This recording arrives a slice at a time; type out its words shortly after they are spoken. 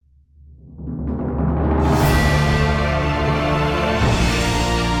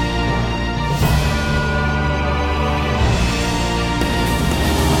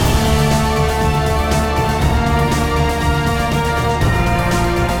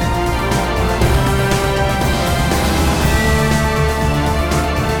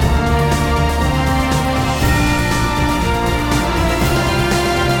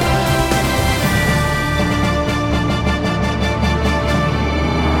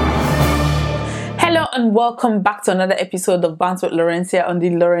and welcome back to another episode of Bounce with Laurencia on the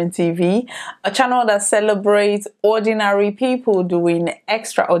Lauren TV, a channel that celebrates ordinary people doing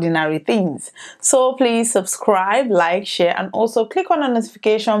extraordinary things. So please subscribe, like, share, and also click on the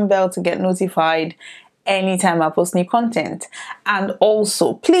notification bell to get notified anytime I post new content. And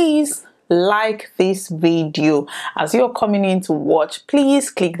also, please like this video. As you're coming in to watch, please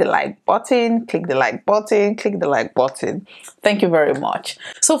click the like button, click the like button, click the like button. Thank you very much.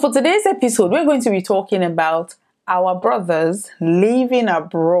 So for today's episode, we're going to be talking about our brothers living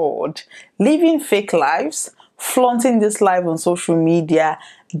abroad, living fake lives, flaunting this life on social media,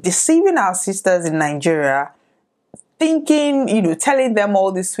 deceiving our sisters in Nigeria, thinking, telling them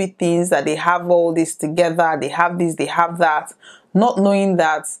all these sweet things that they have all this together, they have this, they have that, not knowing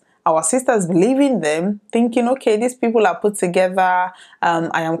that our sisters believe in them, thinking, okay, these people are put together.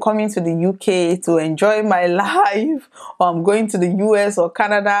 I am coming to the UK to enjoy my life, or I'm going to the US or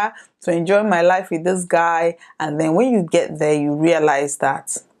Canada to enjoy my life with this guy. And then when you get there, you realize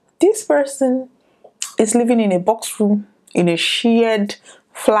that this person is living in a box room, in a shared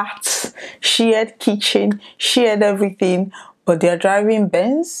flat, shared kitchen, shared everything. But they're driving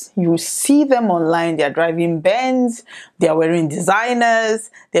Benz. You see them online, they're driving Benz, they're wearing designers,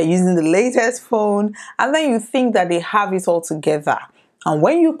 they're using the latest phone, and then you think that they have it all together. And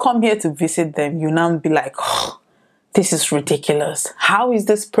when you come here to visit them, you now be like, oh, this is ridiculous. How is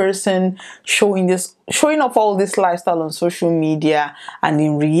this person showing off all this lifestyle on social media? And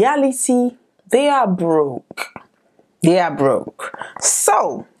in reality, they are broke. They are broke.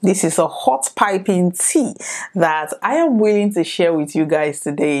 So this is a hot piping tea that I am willing to share with you guys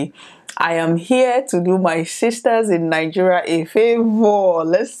today. I am here to do my sisters in Nigeria a favor.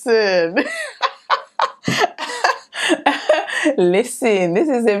 Listen. Listen, this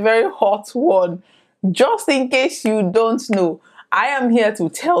is a very hot one. Just in case you don't know, I am here to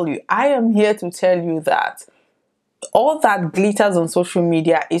tell you that all that glitters on social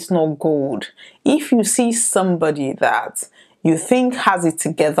media is not gold. If you see somebody that you think has it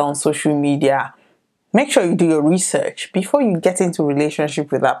together on social media, make sure you do your research before you get into a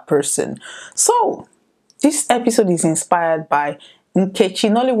relationship with that person. So, this episode is inspired by Nkechi,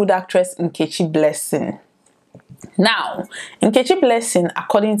 Nollywood actress Nkechi Blessing. Now, Nkechi Blessing,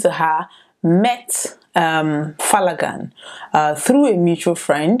 according to her, met Falegan through a mutual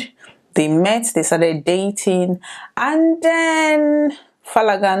friend. They met, they started dating, and then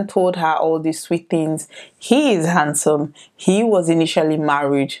Falegan told her all these sweet things. He is handsome. He was initially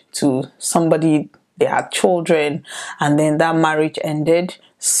married to somebody, they had children, and then that marriage ended.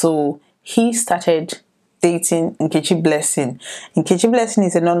 So he started dating Nkechi Blessing. Nkechi Blessing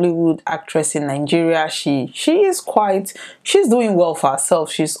is a Nollywood actress in Nigeria. She's doing well for herself.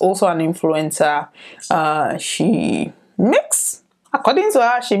 She's also an influencer. According to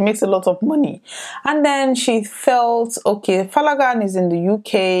her, she makes a lot of money. And then she felt, okay, Falegan is in the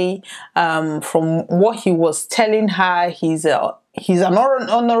UK. From what he was telling her, he's an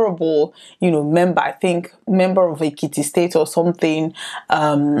honorable, member, I think, member of Ekiti State or something.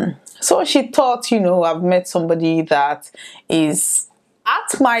 So she thought, I've met somebody that is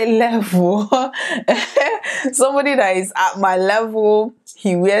at my level. Somebody that is at my level.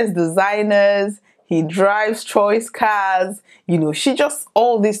 He wears designers. He drives choice cars. She just,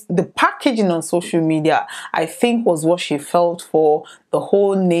 all this, the packaging on social media, I think was what she felt for, the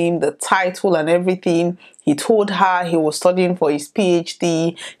whole name, the title and everything. He told her he was studying for his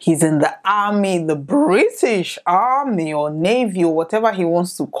PhD. He's in the army, the British Army or Navy or whatever he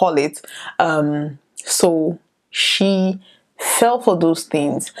wants to call it. So she fell for those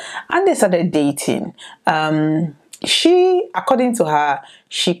things and they started dating. She, according to her,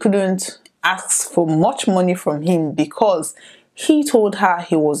 she couldn't ask for much money from him because he told her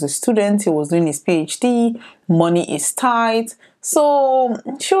he was a student, he was doing his PhD, money is tight. So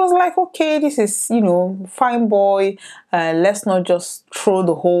she was like, okay, this is, fine boy. Let's not just throw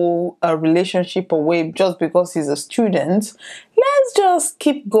the whole relationship away just because he's a student. Let's just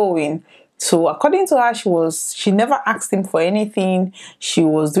keep going. So according to her, she never asked him for anything. She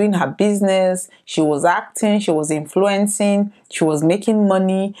was doing her business. She was acting. She was influencing. She was making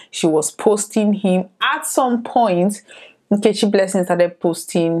money. She was posting him. At some point, Nkechi Blessing started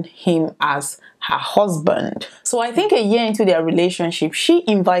posting him as her husband. So I think a year into their relationship, she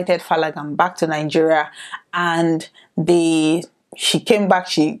invited Falegan back to Nigeria and they she came back,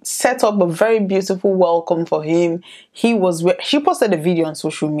 she set up a very beautiful welcome for him. She posted a video on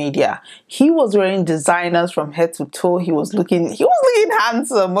social media. He was wearing designers from head to toe. He was looking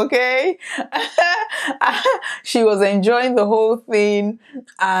handsome, okay? She was enjoying the whole thing.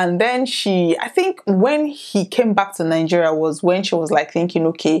 And then I think when he came back to Nigeria was when she was like thinking,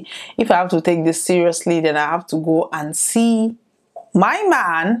 okay, if I have to take this seriously, then I have to go and see my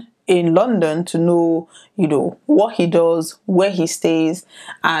man in London to know, what he does, where he stays,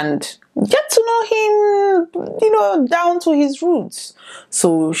 and get to know him, down to his roots.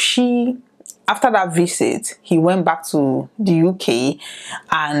 So after that visit, he went back to the UK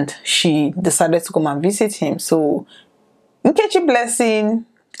and she decided to come and visit him. So Nkechi Blessing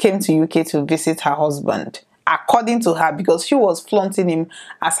came to UK to visit her husband, according to her, because she was flaunting him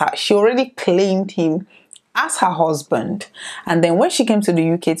she already claimed him as her husband. And then when she came to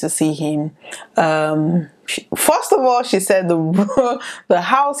the UK to see him, first of all, she said the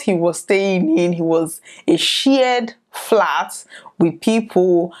house he was staying in, he was a shared flat with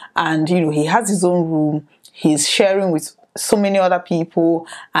people, and he has his own room. He's sharing with so many other people.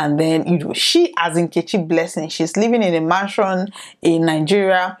 And then she, as in Nkechi Blessing, she's living in a mansion in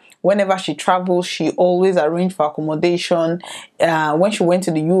Nigeria. Whenever she travels, she always arranged for accommodation. When she went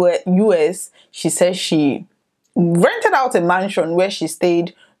to the US, she said she rented out a mansion where she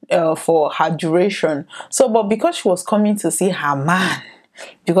stayed for her duration. So, but because she was coming to see her man,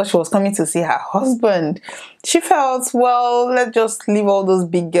 because she was coming to see her husband, she felt, well, let's just leave all those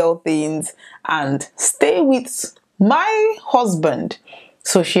big girl things and stay with my husband.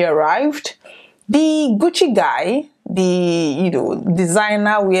 So she arrived. The Gucci guy, the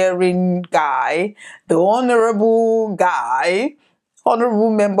designer wearing guy, the honorable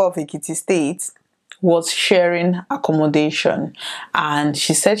member of Ekiti State, was sharing accommodation. And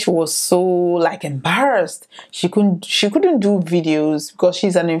she said she was so embarrassed. She couldn't do videos because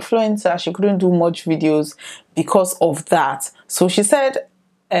she's an influencer. She couldn't do much videos because of that. So she said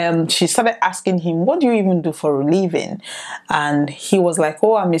she started asking him, what do you even do for a living? And he was like,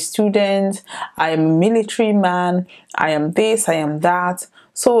 oh, I'm a student, I am a military man, I am this, I am that.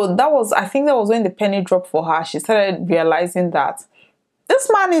 So I think that was when the penny dropped for her. She started realizing that this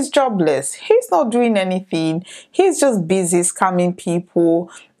man is jobless. He's not doing anything. He's just busy scamming people,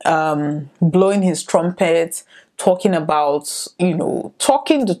 blowing his trumpet, talking about,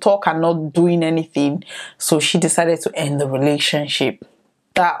 talking the talk and not doing anything. So she decided to end the relationship.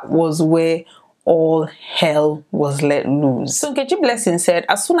 That was where all hell was let loose. So Nkechi Blessing said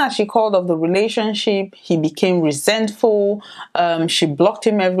as soon as she called off the relationship, he became resentful. She blocked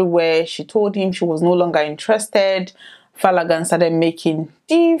him everywhere. She told him she was no longer interested. Falegan started making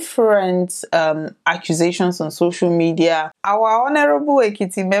different accusations on social media. Our honorable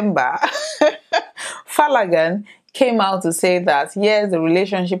Ekiti member, Falegan, came out to say that yes, the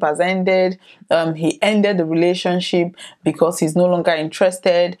relationship has ended. He ended the relationship because he's no longer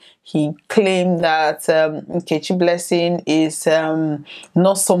interested. He claimed that Nkechi Blessing is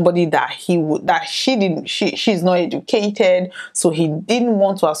not somebody she's not educated, so he didn't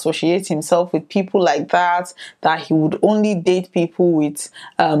want to associate himself with people like that, that he would only date people with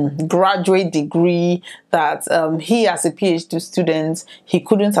graduate degree, that he as a PhD student, he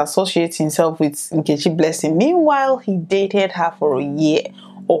couldn't associate himself with Nkechi Blessing. Meanwhile, he dated her for a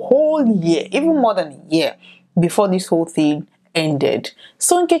whole year, even more than a year, before this whole thing ended.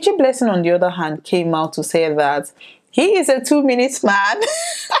 So Nkechi Blessing, on the other hand, came out to say that he is a 2-minute man.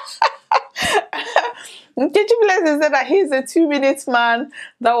 Nkechi Blessing said that he's a 2-minute man.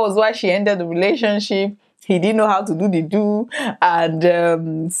 That was why she ended the relationship. He didn't know how to do the do.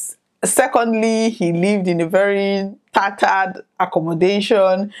 And secondly, he lived in a very tattered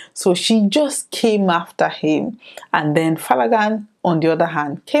accommodation. So she just came after him. And then Falegan, on the other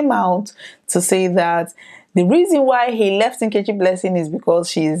hand, came out to say that the reason why he left Nkechi Blessing is because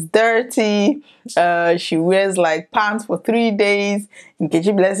she's dirty. She wears pants for 3 days.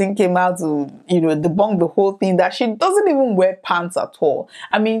 Nkechi Blessing came out to, debunk the whole thing, that she doesn't even wear pants at all.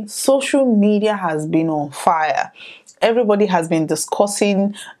 I mean, social media has been on fire. Everybody has been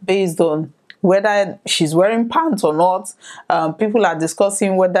discussing based on whether she's wearing pants or not. People are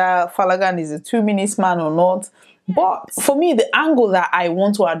discussing whether Falegan is a 2-minute man or not. But for me, the angle that I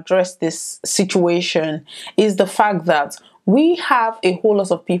want to address this situation is the fact that we have a whole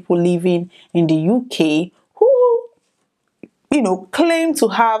lot of people living in the UK who, claim to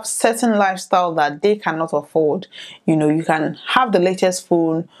have certain lifestyle that they cannot afford. You can have the latest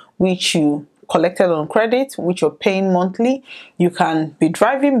phone, which you collected on credit, which you're paying monthly. You can be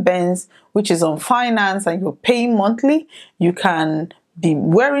driving Benz, which is on finance and you're paying monthly. You can be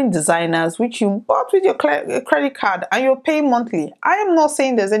wearing designers which you bought with your credit card and you're paying monthly. I am not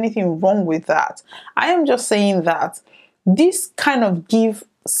saying there's anything wrong with that. I am just saying that this kind of give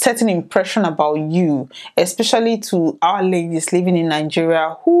certain impression about you, especially to our ladies living in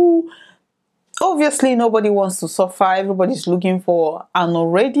Nigeria, who obviously nobody wants to suffer. Everybody's looking for an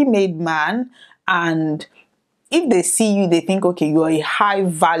already made man, and if they see you, they think, okay, you're a high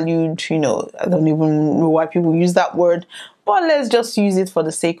valued, I don't even know why people use that word, but let's just use it for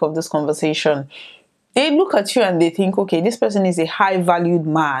the sake of this conversation. They look at you and they think, okay, this person is a high valued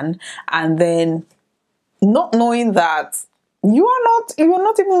man, and then not knowing that you're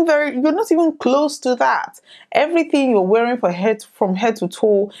not even close to that. Everything you're wearing from head to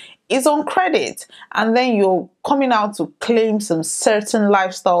toe is on credit, and then you're coming out to claim some certain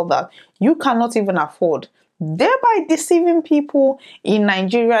lifestyle that you cannot even afford, thereby deceiving people in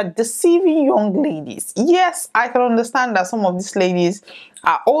Nigeria, deceiving young ladies. Yes, I can understand that some of these ladies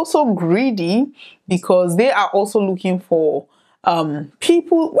are also greedy because they are also looking for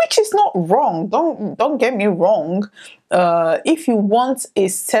people, which is not wrong. Don't get me wrong. If you want a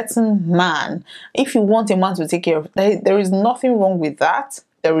certain man, if you want a man to take care of, there is nothing wrong with that.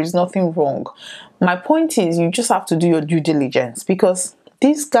 There is nothing wrong. My point is, you just have to do your due diligence, because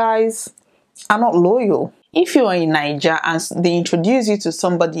these guys are not loyal. If you are in Nigeria and they introduce you to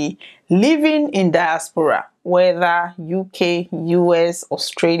somebody living in diaspora, whether UK, US,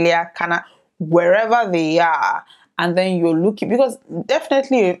 Australia, Canada, wherever they are, and then you're looking, because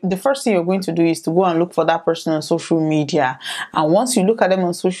definitely the first thing you're going to do is to go and look for that person on social media. And once you look at them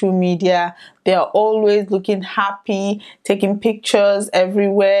on social media, they are always looking happy, taking pictures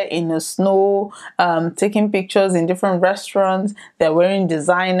everywhere in the snow, taking pictures in different restaurants. They're wearing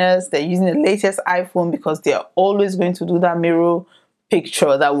designers, they're using the latest iPhone, because they're always going to do that mirror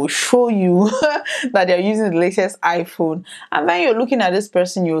picture that will show you that they're using the latest iPhone. And then you're looking at this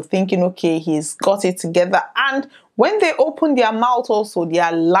person, you're thinking, okay, he's got it together. And when they open their mouth also, they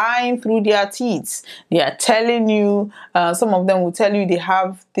are lying through their teeth. They are telling you, some of them will tell you they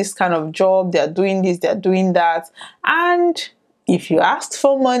have this kind of job, they're doing this, they're doing that. And if you asked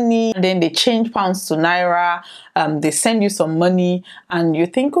for money, then they change pounds to naira, they send you some money, and you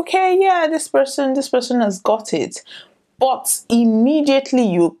think, okay, yeah, this person has got it. But immediately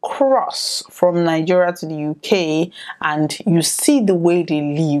you cross from Nigeria to the UK and you see the way they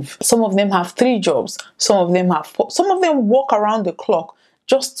live. Some of them have 3 jobs. Some of them have 4. Some of them walk around the clock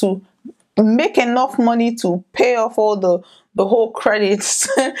just to make enough money to pay off all the whole credits,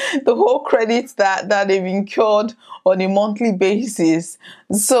 the whole credits that they've incurred on a monthly basis.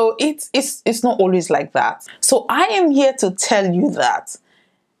 So it's not always like that. So I am here to tell you that,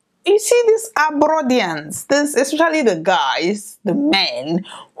 you see, these abroadians, especially the guys, the men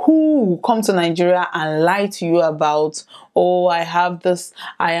who come to Nigeria and lie to you about, oh, I have this,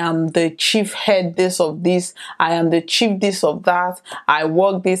 I am the chief head this of this, I am the chief this of that, I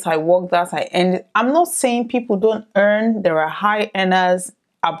work this, I work that, I end it. I'm not saying people don't earn. There are high earners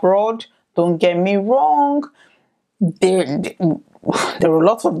abroad. Don't get me wrong. There are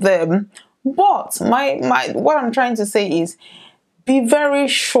lots of them. But what I'm trying to say is, be very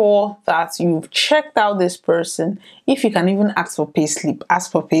sure that you've checked out this person. If you can even ask for payslip,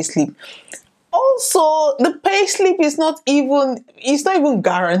 ask for payslip. Also, the payslip is not even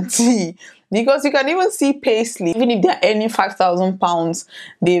guaranteed, because you can even see payslip, even if they're earning £5,000,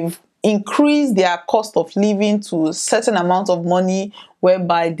 they've increased their cost of living to a certain amount of money,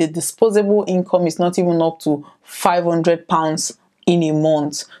 whereby the disposable income is not even up to £500 in a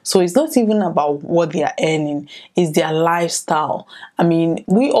month. So it's not even about what they are earning, it's their lifestyle. I mean,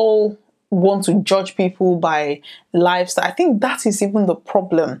 we all want to judge people by lifestyle. I think that is even the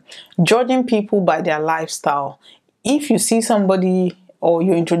problem, judging people by their lifestyle. If you see somebody or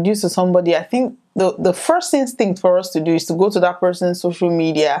you're introduced to somebody, I think the first instinct for us to do is to go to that person's social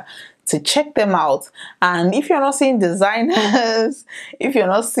media to check them out. And if you're not seeing designers, if you're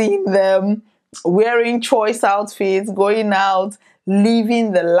not seeing them wearing choice outfits, going out,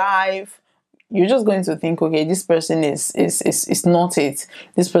 living the life, you're just going to think, okay, this person is not it.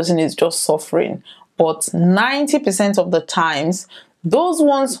 This person is just suffering. But 90% of the times, those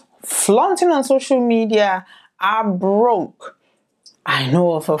ones flaunting on social media are broke. I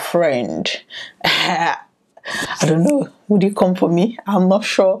know of a friend. I don't know. Would you come for me? I'm not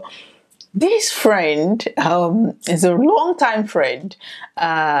sure. This friend is a long-time friend.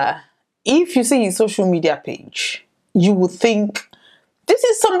 If you see his social media page, you would think, this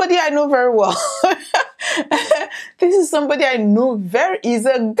is somebody I know very well. This is somebody I know he's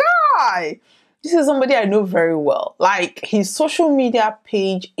a guy. This is somebody I know very well. Like, his social media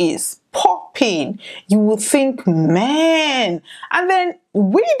page is popping. You would think, man. And then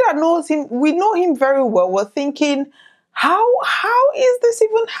we that knows him, we know him very well. We're thinking, how is this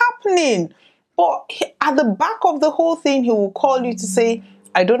even happening? But at the back of the whole thing, he will call you to say,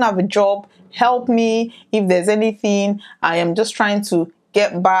 I don't have a job. Help me if there's anything. I am just trying to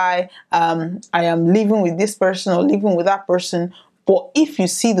get by. I am living with this person or living with that person. But if you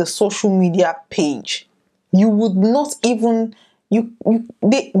see the social media page, you would not even,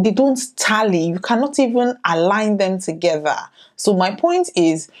 they don't tally. You cannot even align them together. So my point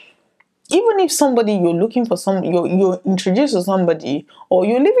is, even if somebody you're looking for, you're introduced to somebody, or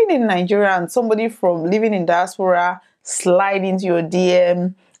you're living in Nigeria and somebody from living in diaspora slide into your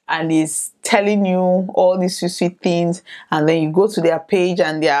DM and is telling you all these sweet things, and then you go to their page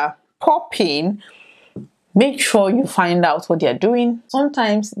and they are popping, make sure you find out what they're doing.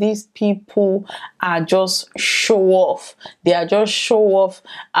 Sometimes these people are just show off. They are just show off,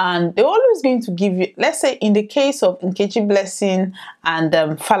 and they're always going to give you, let's say in the case of Nkechi Blessing and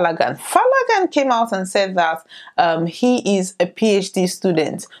Falegan. Falegan came out and said that he is a PhD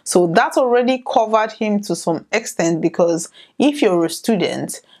student. So that already covered him to some extent, because if you're a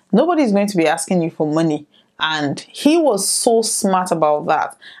student, nobody's going to be asking you for money. And he was so smart about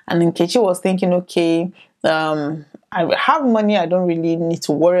that. And Nkechi was thinking, okay, I have money, I don't really need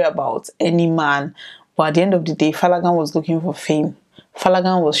to worry about any man. But at the end of the day, Falegan was looking for fame.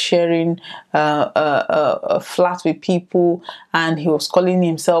 Falegan was sharing a flat with people, and he was calling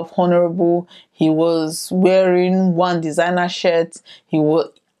himself honorable. He was wearing one designer shirt. He was,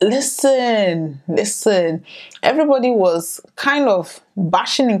 listen, everybody was kind of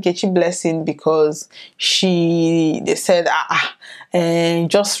bashing Nkechi Blessing because they said,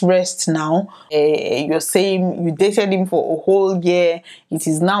 just rest now. You're saying you dated him for a whole year. It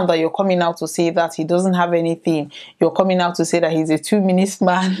is now that you're coming out to say that he doesn't have anything. You're coming out to say that he's a 2 minutes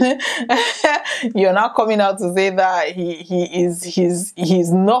man. You're now coming out to say that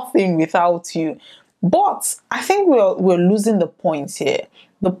he's nothing without you. But I think we're losing the point here.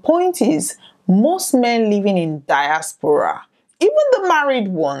 The point is, most men living in diaspora, even the married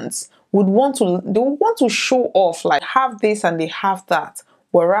ones, would want to show off, like have this and they have that,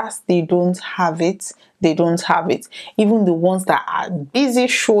 whereas they don't have it. They don't have it. Even the ones that are busy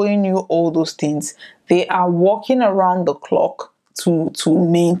showing you all those things, they are working around the clock to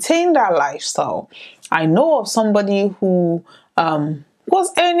maintain that lifestyle. I know of somebody who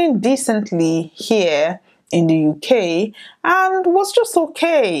was earning decently here in the UK and was just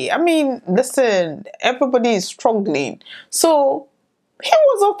okay. I mean, listen, everybody is struggling. So he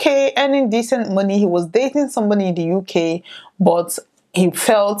was okay, earning decent money. He was dating somebody in the UK, but he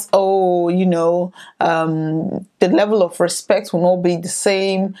felt, the level of respect will not be the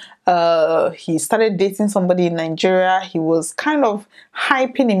same. He started dating somebody in Nigeria. He was kind of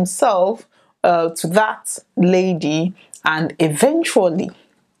hyping himself to that lady, and eventually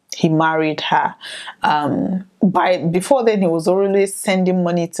he married her. Before then, he was always sending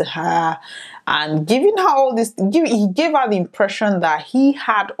money to her and giving her all this. He gave her the impression that he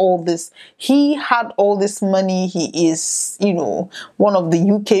had all this. He had all this money. He is, one of the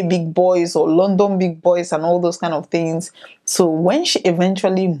UK big boys or London big boys and all those kind of things. So when she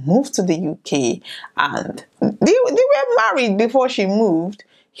eventually moved to the UK, and they were married before she moved,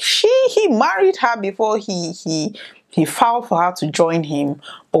 he married her before he filed for her to join him.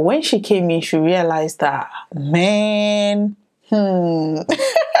 But when she came in, she realized that, man,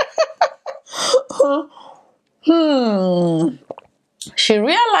 she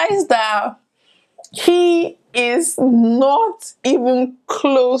realized that he is not even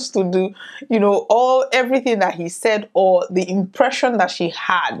close to the, everything that he said, or the impression that she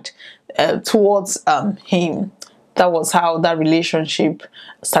had towards him. That was how that relationship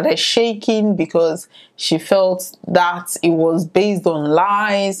started shaking, because she felt that it was based on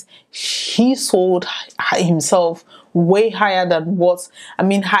lies. He sold himself way higher than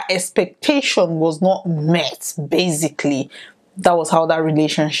her expectation was not met, basically. That was how that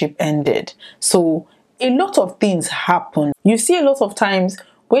relationship ended. So a lot of things happen. You see, a lot of times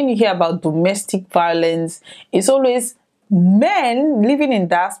when you hear about domestic violence, it's always men living in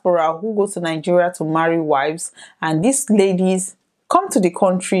diaspora who go to Nigeria to marry wives, and these ladies come to the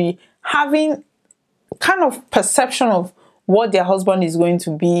country having kind of perception of what their husband is going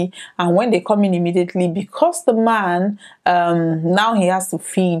to be, and when they come in immediately, because the man now he has to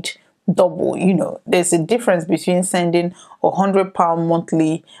feed double. There's a difference between sending £100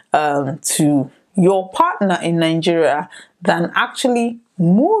 monthly to your partner in Nigeria than actually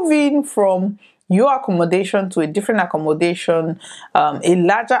moving from your accommodation to a different accommodation, a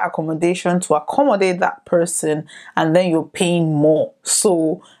larger accommodation to accommodate that person, and then you're paying more.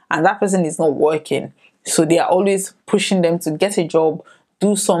 So, and that person is not working. So they are always pushing them to get a job,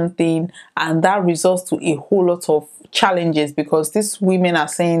 do something, and that results to a whole lot of challenges, because these women are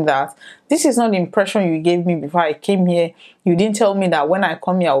saying that this is not the impression you gave me before I came here. You didn't tell me that when I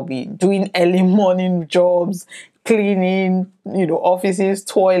come here I'll be doing early morning jobs, cleaning, offices,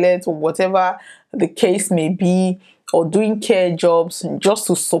 toilets, or whatever the case may be, or doing care jobs just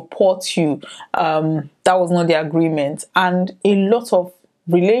to support you. That was not the agreement, and a lot of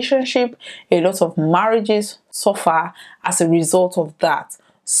a lot of marriages suffer as a result of that.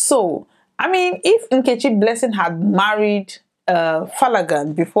 So, I mean, if Nkechi Blessing had married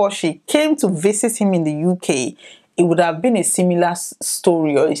Falegan before she came to visit him in the UK, it would have been a similar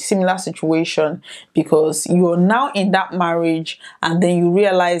story or a similar situation, because you're now in that marriage and then you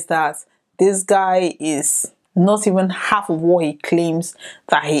realize that this guy is not even half of what he claims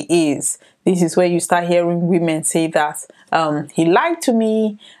that he is. This is where you start hearing women say that he lied to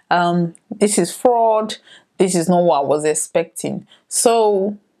me, this is fraud, this is not what I was expecting.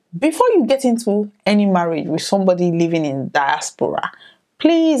 So before you get into any marriage with somebody living in diaspora,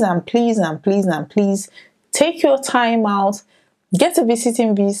 please and please and please and please take your time out, get a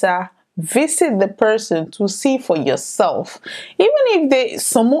visiting visa, visit the person to see for yourself. Even if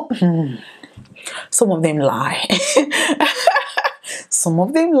some of them lie. Some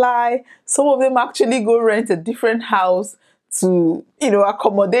of them lie. Some of them actually go rent a different house to,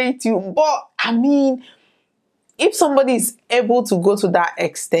 accommodate you. But I mean, if somebody is able to go to that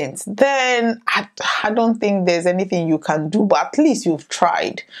extent, then I don't think there's anything you can do. But at least you've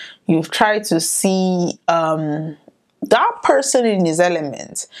tried. You've tried to see that person in his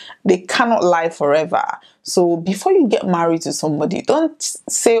element. They cannot lie forever. So before you get married to somebody, don't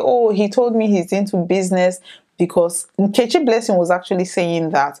say, oh, he told me he's into business, because Nkechi Blessing was actually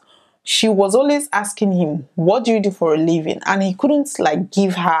saying that she was always asking him, what do you do for a living? And he couldn't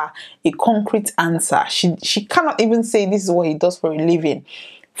give her a concrete answer. She cannot even say this is what he does for a living.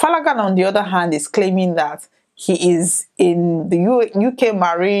 Falegan, on the other hand, is claiming that he is in the UK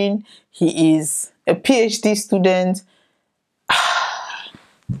Marine. He is a PhD student.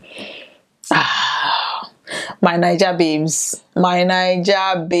 My Naija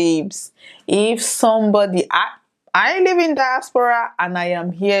babes, if somebody, I live in diaspora and I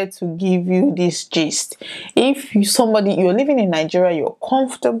am here to give you this gist. If you're living in Nigeria, you're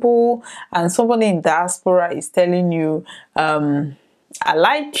comfortable, and somebody in diaspora is telling you, I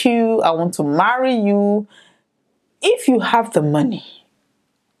like you, I want to marry you. If you have the money,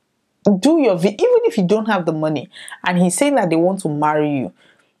 even if you don't have the money and he's saying that they want to marry you,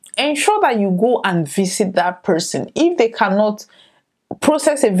 ensure that you go and visit that person. If they cannot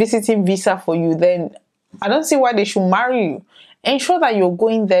process a visiting visa for you, then I don't see why they should marry you. Ensure that you're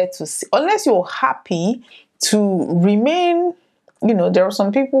going there to see, unless you're happy to remain, there are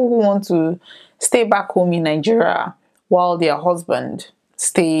some people who want to stay back home in Nigeria while their husband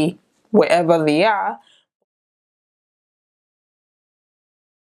stay wherever they are.